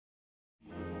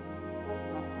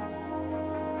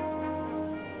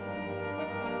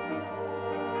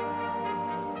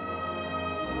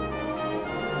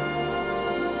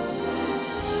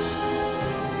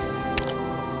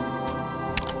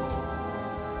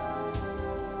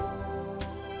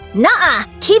Nuh-uh!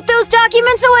 Keep those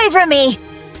documents away from me!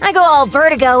 I go all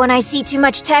vertigo when I see too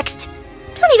much text.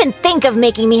 Don't even think of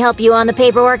making me help you on the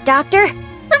paperwork, Doctor.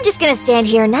 I'm just gonna stand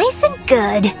here nice and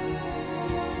good.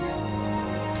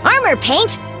 Armor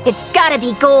paint? It's gotta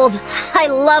be gold. I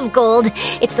love gold.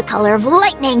 It's the color of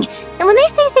lightning. And when they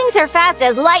say things are fast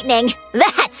as lightning,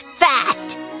 that's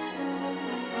fast!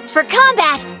 For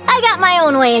combat, I got my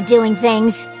own way of doing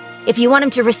things. If you want him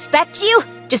to respect you,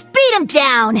 just beat him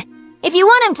down. If you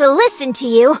want him to listen to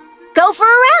you, go for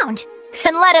a round.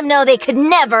 And let him know they could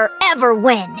never, ever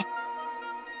win.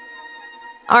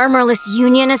 Armorless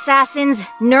Union Assassins,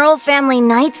 Neural Family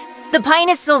Knights, the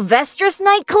Pinus Sylvestris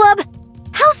Nightclub?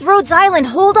 How's Rhodes Island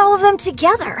hold all of them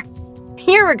together?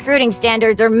 Your recruiting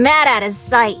standards are mad out of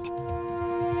sight.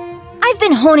 I've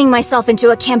been honing myself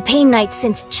into a campaign knight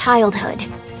since childhood.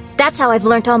 That's how I've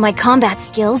learnt all my combat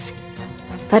skills.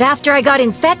 But after I got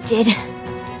infected,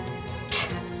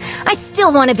 I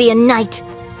still want to be a knight.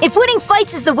 If winning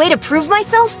fights is the way to prove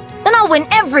myself, then I'll win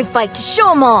every fight to show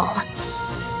them all.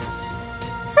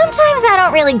 Sometimes I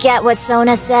don't really get what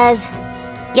Sona says.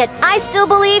 Yet I still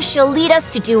believe she'll lead us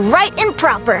to do right and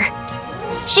proper.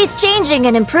 She's changing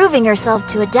and improving herself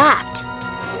to adapt.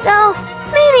 So,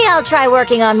 maybe I'll try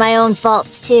working on my own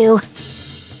faults too.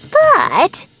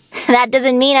 But that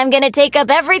doesn't mean I'm gonna take up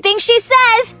everything she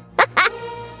says!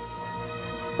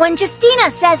 When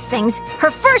Justina says things, her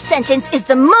first sentence is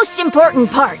the most important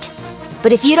part.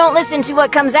 But if you don't listen to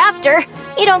what comes after,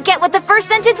 you don't get what the first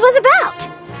sentence was about.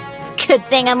 Good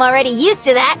thing I'm already used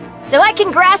to that, so I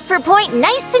can grasp her point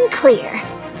nice and clear.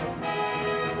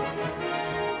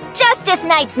 Justice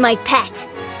Knight's my pet.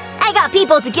 I got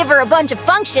people to give her a bunch of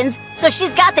functions, so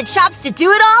she's got the chops to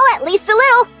do it all at least a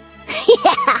little.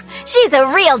 Yeah, she's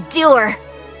a real doer.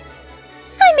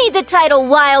 I made the title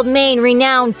Wildmane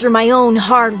renowned through my own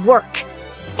hard work.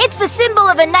 It's the symbol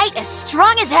of a knight as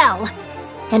strong as hell.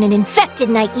 And an infected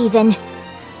knight, even.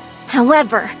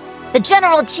 However, the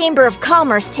General Chamber of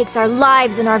Commerce takes our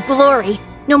lives and our glory,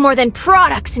 no more than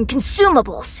products and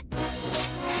consumables.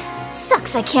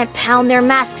 Sucks I can't pound their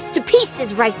masks to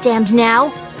pieces right damned now.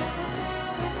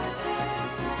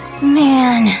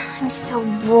 Man, I'm so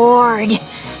bored.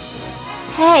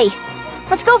 Hey,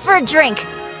 let's go for a drink.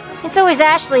 It's always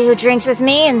Ashley who drinks with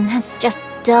me, and that's just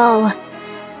dull.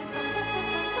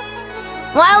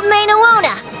 Wildmane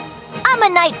Awona! I'm a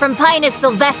knight from Pinus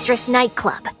Sylvestris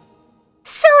Nightclub.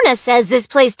 Sona says this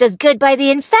place does good by the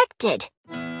infected.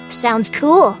 Sounds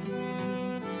cool.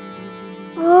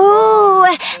 Ooh,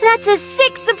 that's a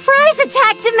sick surprise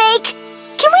attack to make!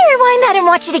 Can we rewind that and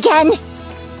watch it again?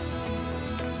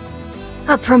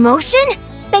 A promotion?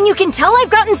 Then you can tell I've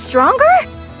gotten stronger?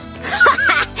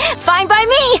 Haha! Fine by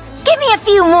me! Give me a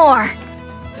few more!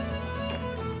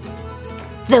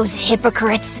 Those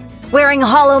hypocrites, wearing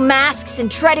hollow masks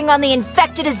and treading on the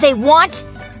infected as they want?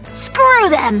 Screw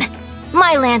them!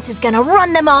 My lance is gonna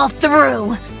run them all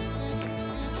through!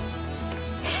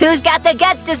 Who's got the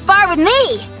guts to spar with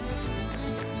me?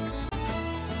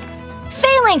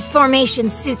 Phalanx formation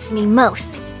suits me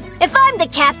most. If I'm the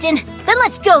captain, then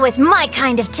let's go with my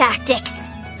kind of tactics.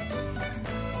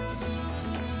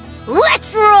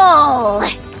 Let's roll!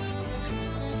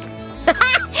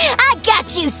 I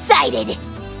got you sighted!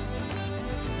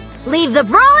 Leave the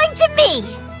brawling to me!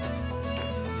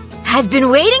 I've been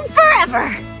waiting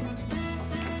forever!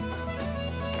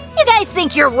 You guys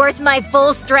think you're worth my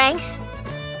full strength?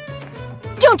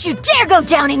 Don't you dare go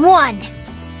down in one!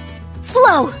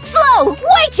 Slow! Slow!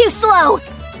 Way too slow!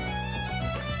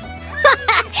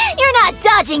 You're not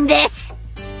dodging this!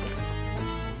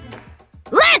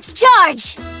 Lance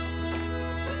charge!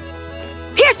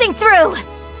 Piercing through!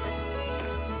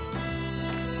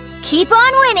 Keep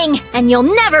on winning, and you'll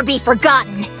never be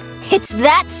forgotten. It's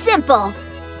that simple.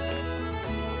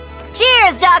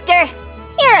 Cheers, Doctor!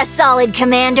 You're a solid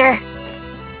commander.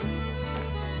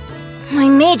 My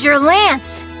major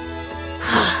lance.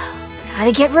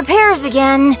 Gotta get repairs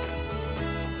again.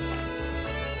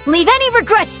 Leave any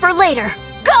regrets for later.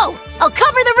 Go! I'll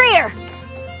cover the rear!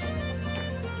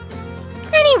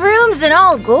 Any rooms in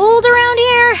all gold around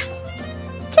here?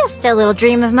 Just a little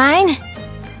dream of mine.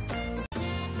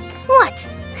 What?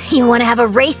 You want to have a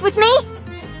race with me?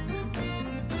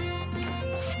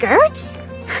 Skirts?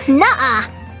 Nuh-uh.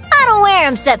 I don't wear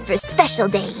them except for special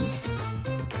days.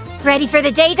 Ready for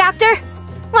the day, Doctor?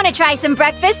 Want to try some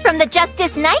breakfast from the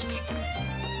Justice Knight?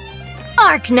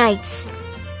 Arknights,